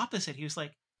was the opposite. He was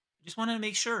like, I just wanted to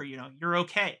make sure, you're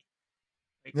okay.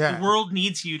 Like the yeah, world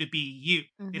needs you to be you.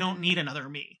 They don't Mhm. need another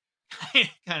me,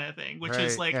 kind of thing. Which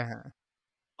is right, like, yeah,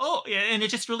 oh yeah, and it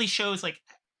just really shows like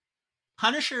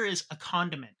Punisher is a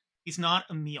condiment. He's not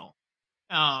a meal.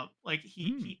 Like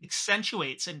he mm.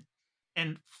 accentuates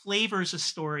and flavors a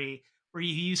story where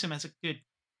you use him as a good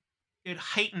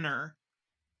heightener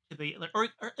to the, or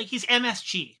like he's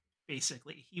MSG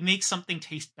basically. He makes something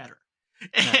taste better.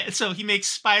 Yeah, So he makes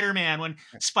Spider-Man when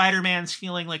yeah, Spider-Man's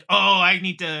feeling like, oh, I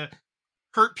need to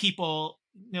hurt people.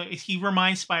 He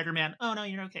reminds Spider-Man, oh no,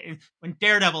 you're okay. And when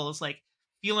Daredevil is like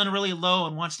feeling really low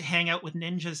and wants to hang out with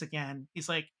ninjas again. He's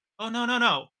like, oh no, no,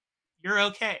 no, you're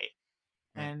okay.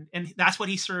 Yeah. And that's what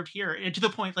he served here. And to the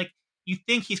point, like, you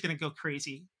think he's going to go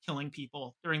crazy killing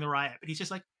people during the riot, but he's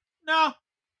just like, no,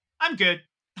 I'm good.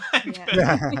 I'm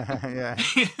Yeah. good.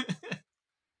 Yeah.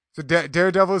 So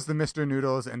Daredevil's the Mr.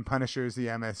 Noodles and Punisher's the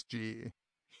MSG.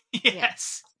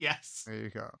 Yes. Yes. There you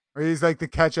go. Or he's like the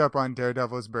ketchup on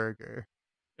Daredevil's burger.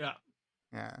 Yeah.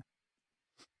 Yeah.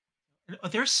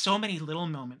 There's so many little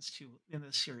moments too in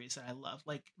this series that I love.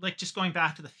 Like just going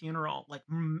back to the funeral, like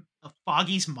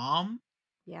Foggy's mom,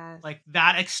 Yes. like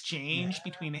that exchange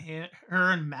between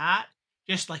her and Matt,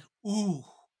 just like ooh,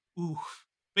 ooh.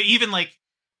 But even like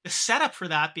the setup for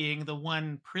that being the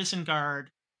one prison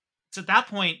guard. So at that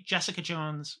point, Jessica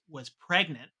Jones was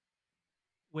pregnant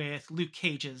with Luke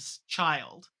Cage's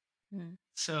child. Mm.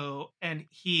 So, and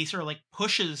he sort of like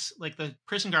pushes, like the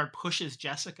prison guard pushes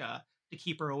Jessica to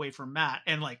keep her away from Matt.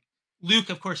 And like Luke,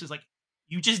 of course, is like,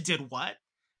 you just did what?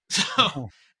 So,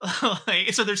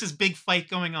 like, so there's this big fight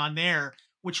going on there,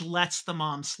 which lets the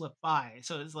mom slip by.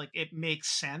 So it's like, it makes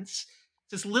sense.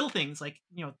 It's just little things like,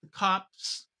 the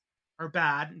cops are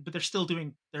bad, but they're still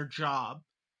doing their job.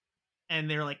 And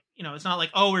they're like, it's not like,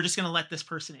 oh, we're just going to let this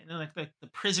person in. They're like, the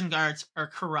prison guards are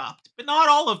corrupt, but not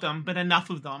all of them, but enough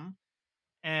of them.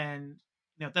 And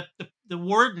the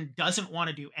warden doesn't want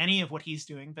to do any of what he's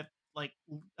doing, but like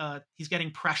he's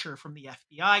getting pressure from the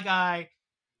FBI guy,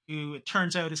 who it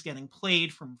turns out is getting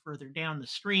played from further down the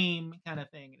stream, kind of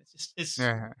thing. And it's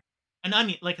Yeah. an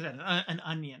onion, like I said, an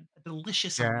onion, a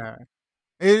delicious onion.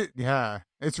 Yeah.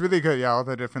 It's really good. Yeah, all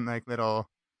the different like little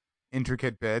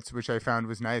intricate bits, which I found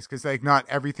was nice because like not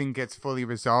everything gets fully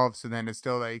resolved. So then it's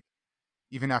still like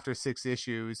even after 6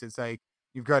 issues, it's like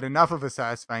you've got enough of a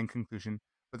satisfying conclusion,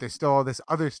 but there's still all this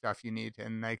other stuff you need,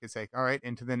 and like it's like all right,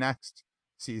 into the next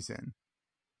season.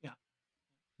 Yeah.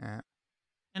 Yeah.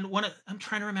 And I'm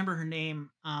trying to remember her name,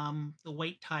 the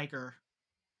White Tiger.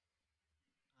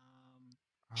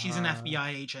 She's an Uh, FBI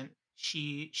agent.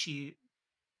 She's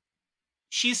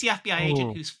the FBI agent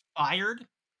oh, who's fired.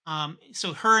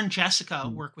 So her and Jessica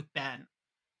mm, work with Ben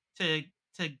to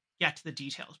to get to the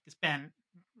details because Ben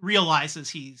realizes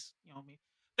he's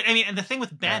But I mean, and the thing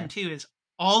with Ben yeah, too is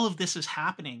all of this is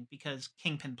happening because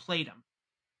Kingpin played him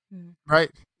Mm. right,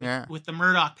 with yeah, the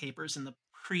Murdoch papers in the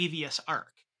previous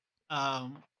arc,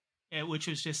 um, which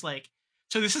was just like,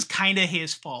 so this is kind of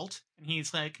his fault, and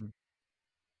he's like, mm.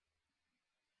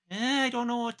 I don't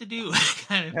know what to do,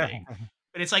 kind of thing.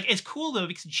 But it's like it's cool though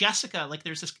because Jessica, like,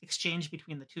 there's this exchange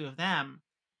between the two of them,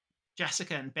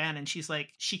 Jessica and Ben, and she's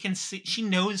like, she can see, she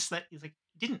knows that he's like,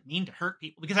 he didn't mean to hurt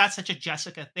people because that's such a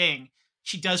Jessica thing.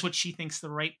 She does what she thinks the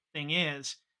right thing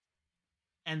is,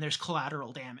 and there's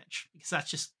collateral damage because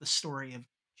that's just the story of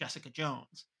Jessica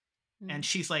Jones. And Mm.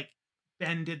 she's like,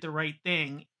 Ben did the right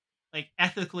thing, like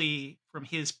ethically from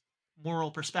his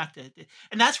moral perspective.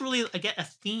 And that's really, again, a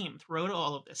theme throughout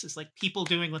all of this is like people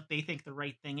doing what they think the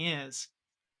right thing is,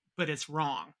 but it's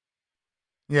wrong.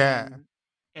 Yeah.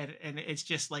 And it's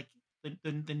just like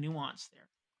the nuance there.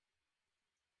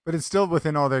 But it's still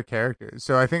within all their characters.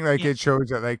 So I think like Yeah. it shows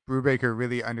that like Brubaker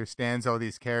really understands all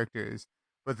these characters,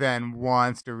 but then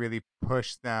wants to really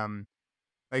push them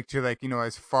like to like,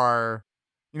 as far,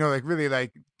 like really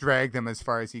like drag them as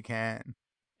far as he can.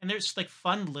 And there's like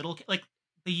fun little, like,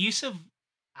 the use of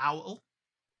Owl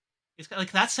is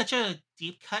like, that's such a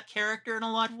deep cut character in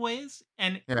a lot of ways.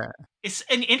 And Yeah. it's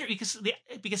an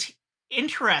because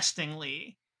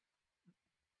interestingly,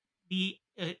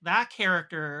 that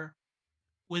character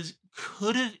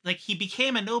could have, like, he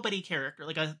became a nobody character,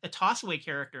 like a tossaway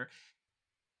character,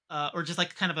 or just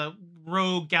like kind of a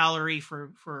rogue gallery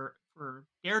for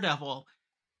Daredevil.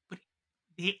 But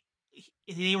they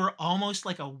they were almost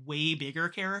like a way bigger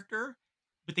character,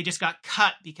 but they just got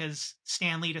cut because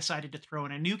Stan Lee decided to throw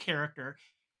in a new character.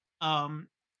 Um,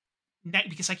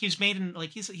 because like he was made in, like,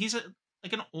 he's a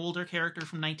like an older character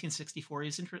from 1964.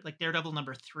 He's like Daredevil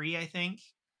 #3, I think,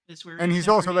 is where And he was he's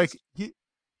also like introduced.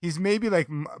 he's maybe like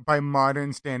by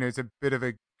modern standards a bit of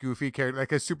a goofy character,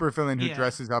 like a super villain who Yeah,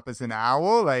 dresses up as an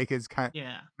owl. Like is kind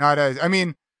yeah, not as I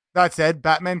mean that said,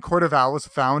 Batman Court of Owls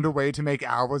found a way to make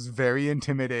owls very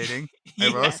intimidating. I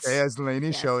will say, yes, as Lainey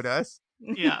Yes. showed us.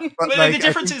 yeah. But But the like I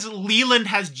difference think is Leland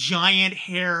has giant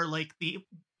hair, like the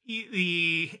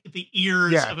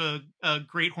ears yeah, of a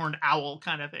great horned owl,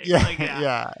 kind of thing. yeah, Like, yeah.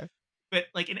 yeah. But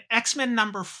like in X-Men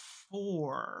 #4,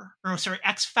 or sorry,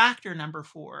 X Factor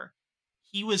 #4,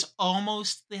 he was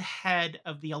almost the head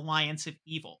of the Alliance of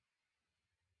Evil.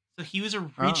 So he was Oh.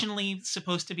 originally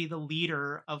supposed to be the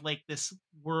leader of like this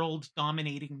world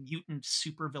dominating mutant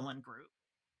supervillain group.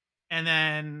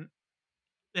 And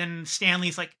then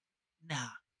Stanley's like, nah,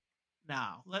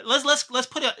 no. Let's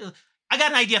put a. I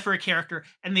got an idea for a character,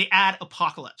 and they add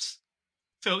Apocalypse.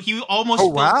 So he Oh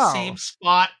almost filled the same wow.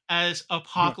 spot as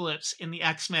Apocalypse in the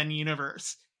X-Men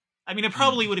universe. I mean, it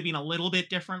probably Mm, would have been a little bit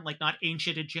different, like not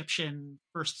ancient Egyptian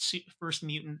first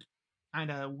mutant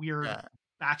kind of weird yeah,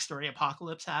 backstory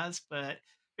Apocalypse has, but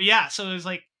yeah. So it was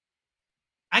like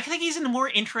I think he's a more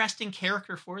interesting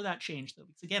character for that change, though,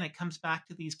 because again, it comes back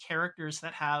to these characters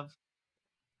that have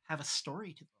a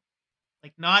story to them.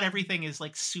 Like not everything is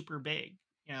like super big,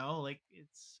 like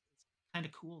it's kind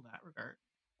of cool in that regard.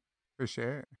 for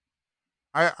sure.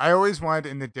 I always wanted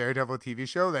in the Daredevil TV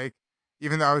show, like,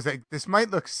 even though I was like, this might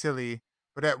look silly,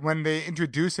 but when they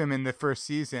introduce him in the first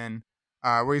season,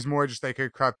 where he's more just like a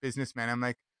corrupt businessman, I'm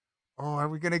like, oh, are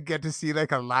we gonna get to see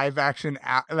like a live action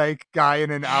like guy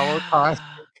in an owl costume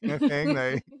Yeah. kind of thing,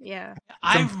 like Yeah.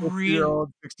 I some 50 year really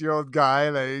old, 60-year-old guy,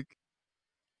 like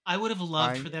I would have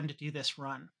loved flying? for them to do this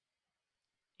run.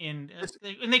 And It's-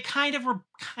 and they kind of were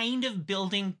kind of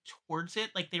building towards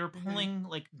it, like they were Hmm. pulling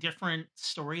like different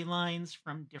storylines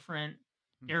from different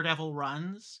Daredevil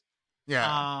runs.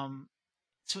 Yeah, Um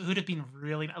so it would have been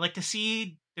really like to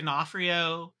see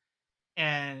D'Onofrio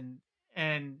and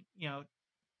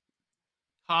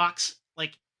Cox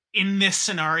like in this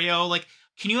scenario. Like,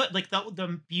 can you like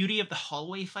the beauty of the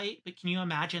hallway fight? But can you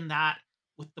imagine that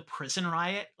with the prison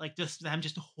riot? Like just them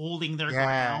just holding their yeah,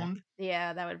 ground.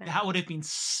 Yeah, that would have been That would cool. have been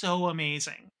so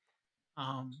amazing.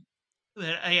 Um, but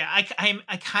yeah,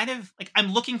 I kind of like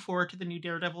I'm looking forward to the new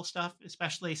Daredevil stuff,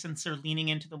 especially since they're leaning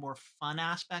into the more fun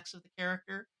aspects of the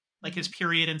character, like his Hmm.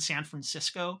 period in San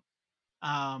Francisco.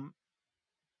 Um,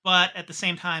 but at the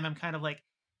same time, I'm kind of like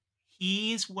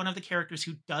he's one of the characters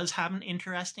who does have an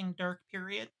interesting dark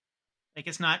period. Like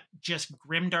it's not just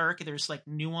grim dark. There's like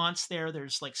nuance there.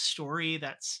 There's like story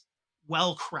that's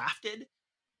well crafted.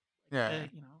 yeah,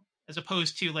 As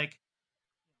opposed to like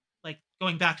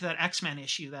going back to that X-Men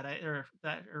issue that I or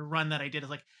that or run that I did is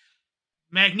like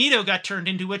Magneto got turned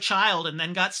into a child and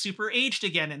then got super aged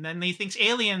again, and then he thinks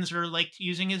aliens are like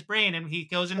using his brain, and he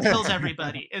goes and kills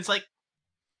everybody. It's like,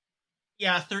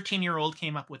 yeah, a 13-year-old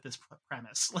came up with this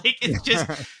premise. Like yeah,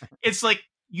 it's like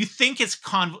you think it's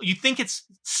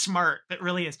smart, but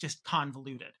really it's just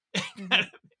convoluted. Hmm.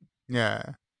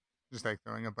 yeah. Just like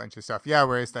throwing a bunch of stuff. Yeah,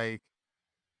 whereas like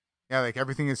yeah, like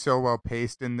everything is so well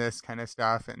paced in this kind of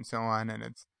stuff and so on, and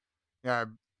it's yeah.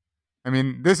 I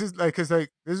mean, this is like, cause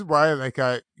like this is why like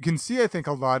you can see I think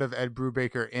a lot of Ed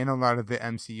Brubaker in a lot of the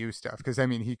MCU stuff, because I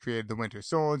mean he created the Winter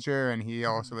Soldier, and he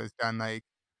also Mhm. has done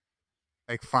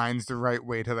like finds the right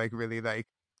way to like really like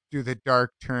do the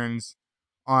dark turns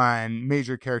on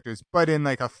major characters, but in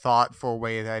like a thoughtful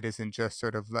way that isn't just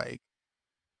sort of like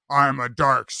I'm a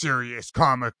dark, serious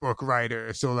comic book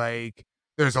writer, so like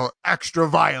there's a extra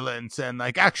violence and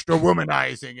like extra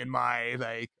womanizing in my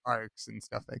like arcs and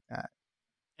stuff like that.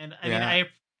 And I mean, Yeah,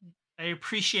 I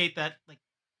appreciate that like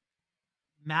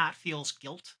Matt feels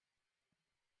guilt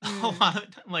a Mm. lot of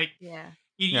the time. Like Yeah.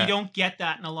 you yeah, don't get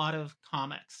that in a lot of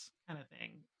comics kind of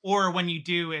thing. Or when you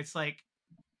do, it's like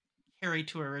carried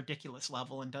to a ridiculous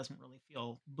level and doesn't really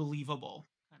feel believable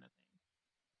kind of thing.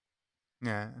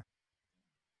 yeah.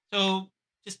 So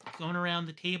just going around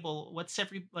the table, what's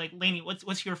every like Lainey,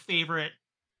 what's your favorite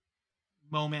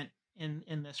moment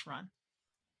in this run?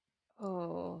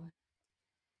 Oh,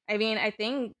 I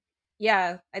mean,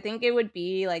 yeah, I think it would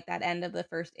be like that end of the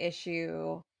first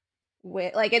issue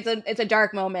with like it's a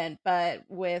dark moment, but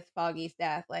with Foggy's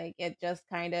death, like it just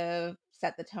kind of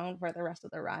set the tone for the rest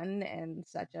of the run in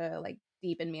such a like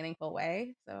deep and meaningful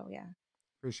way. So yeah.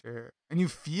 For sure. And you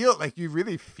feel like you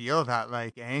really feel that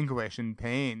like anguish and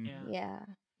pain. Yeah. Yeah.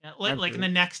 Yeah, like in the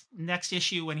Absolutely. next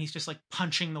issue when he's just like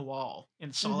punching the wall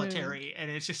in Mhm. solitary,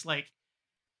 and it's just like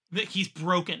he's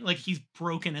broken, like he's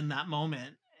broken in that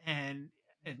moment, and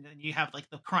then you have like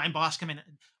the crime boss come in. Were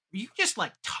you just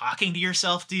like talking to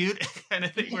yourself, dude? Kind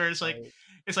of thing, where Right.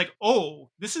 it's like,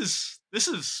 oh, this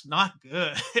is not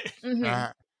good. Mhm.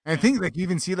 And I Yeah. think like you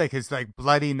even see like his like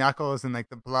bloody knuckles and like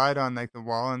the blood on like the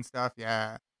wall and stuff.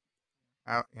 Yeah.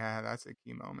 Yeah, that's a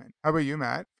key moment. How about you,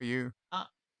 Matt? For you? Uh,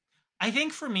 I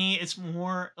think for me, it's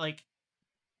more like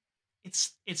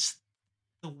it's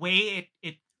the way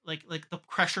it like the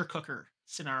pressure cooker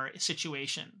scenario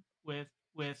situation with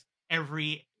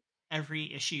every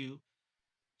issue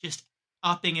just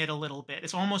upping it a little bit.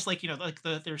 It's almost like like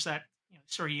there's that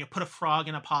story, you put a frog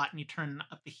in a pot and you turn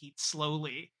up the heat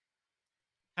slowly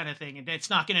kind of thing, and it's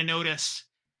not going to notice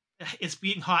it's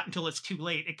being hot until it's too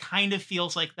late. It kind of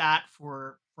feels like that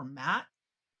for Matt,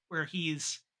 where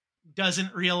he's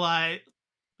doesn't realize,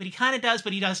 but he kind of does,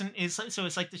 but he doesn't. Is so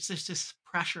it's like this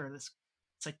pressure, this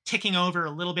it's like ticking over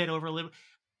a little bit over a little.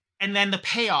 and then the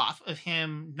payoff of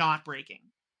him not breaking,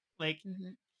 like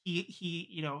Mhm. he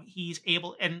he's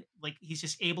able, and like he's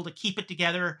just able to keep it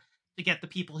together to get the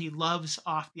people he loves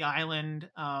off the island.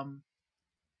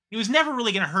 He was never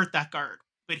really going to hurt that guard,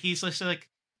 but he's just like,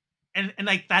 and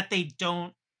like that, they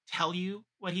don't tell you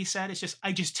what he said. It's just,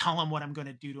 I just tell him what I'm going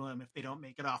to do to him if they don't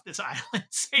make it off this island.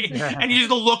 Yeah. And he's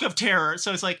the look of terror.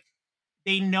 So it's like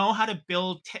they know how to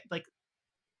build like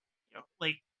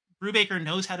Brubaker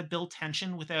knows how to build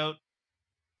tension without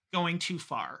going too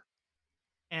far,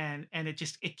 and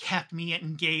it kept me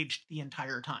engaged the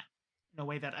entire time in a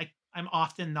way that I'm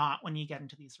often not when you get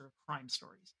into these sort of crime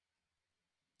stories.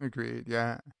 Agreed.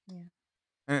 Yeah.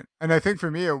 Yeah. And I think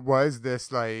for me it was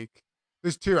this like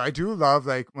there's two. I do love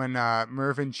like when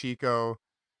Merv and Chico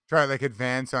try to like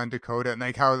advance on Dakota and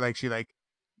like how like she like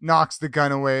knocks the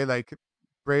gun away, like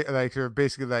like or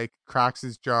basically like cracks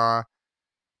his jaw.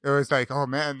 It was like, oh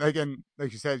man, like, and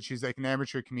like you said, she's like an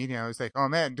amateur comedian. I was like, oh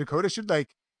man, Dakota should like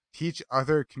teach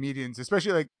other comedians,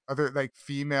 especially like other like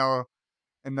female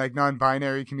and like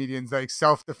non-binary comedians, like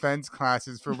self-defense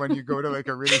classes for when you go to like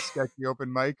a really sketchy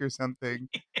open mic or something.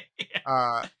 Yeah.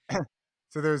 uh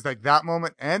so there's like that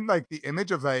moment and like the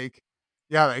image of like,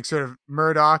 yeah, like sort of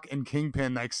Murdoch and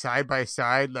Kingpin like side by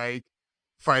side, like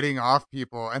fighting off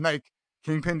people, and like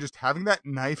Kingpin just having that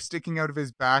knife sticking out of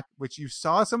his back, which you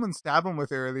saw someone stab him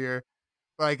with earlier.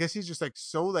 But I guess he's just like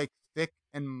so like thick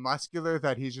and muscular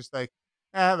that he's just like,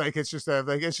 like it's just a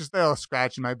little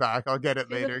scratch in my back. I'll get it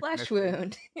It's a later. Kind of flesh thing.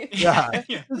 wound. Yeah,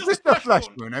 Yeah. it's just a flesh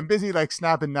wound. I'm busy like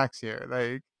snapping necks here.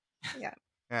 Like, Yeah.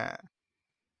 yeah.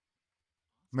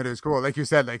 But it was cool. Like you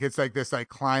said, like it's like this like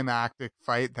climactic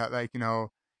fight that like,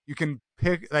 you can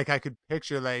pick, like I could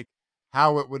picture like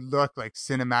how it would look like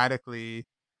cinematically,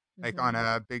 like on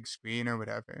Mhm. a big screen or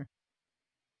whatever.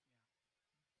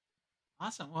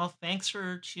 Awesome. Well, thanks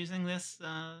for choosing this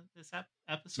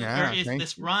episode, or Yeah, is thank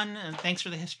this you. run, and thanks for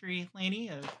the history, Lainey.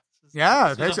 Yeah,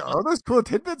 This was thanks for all those cool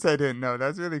tidbits I didn't know.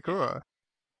 That's really yeah, cool.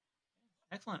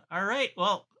 excellent. All right.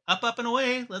 Well, up and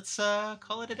away. Let's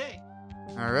call it a day.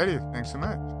 Alrighty, thanks so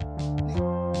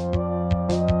much.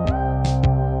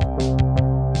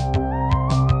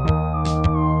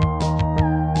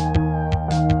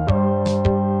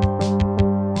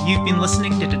 You've been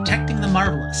listening to Detecting the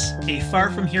Marvelous, a Far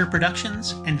From Here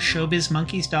Productions and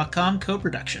ShowbizMonkeys.com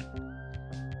co-production.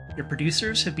 Your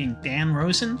producers have been Dan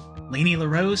Rosen, Lainey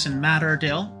LaRose, and Matt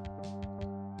Ardell.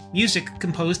 Music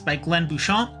composed by Glenn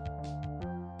Bouchamp,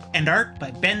 and art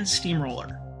by Ben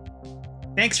Steamroller.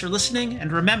 Thanks for listening,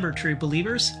 and remember, true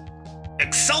believers,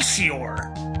 Excelsior!